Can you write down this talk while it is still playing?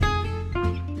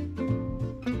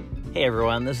Hey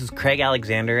everyone, this is Craig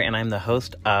Alexander, and I'm the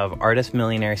host of Artist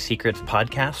Millionaire Secrets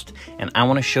podcast, and I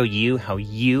want to show you how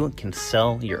you can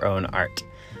sell your own art.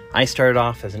 I started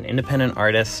off as an independent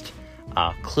artist,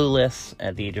 clueless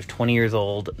at the age of 20 years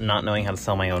old, not knowing how to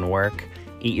sell my own work.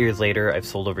 8 years later, I've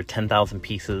sold over 10,000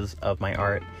 pieces of my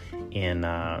art in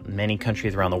many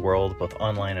countries around the world, both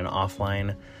online and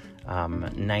offline.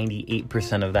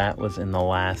 98% of that was in the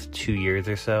last 2 years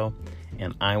or so.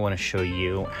 And I want to show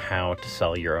you how to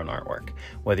sell your own artwork.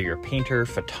 Whether you're a painter,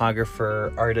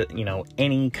 photographer, artist,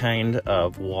 any kind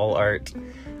of wall art,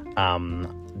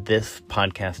 this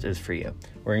podcast is for you.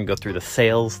 We're going to go through the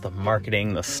sales, the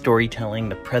marketing, the storytelling,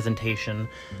 the presentation,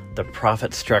 the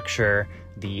profit structure,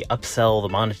 the upsell, the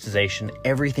monetization,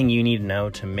 everything you need to know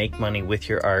to make money with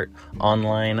your art,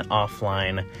 online,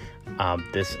 offline.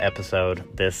 This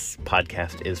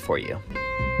podcast is for you.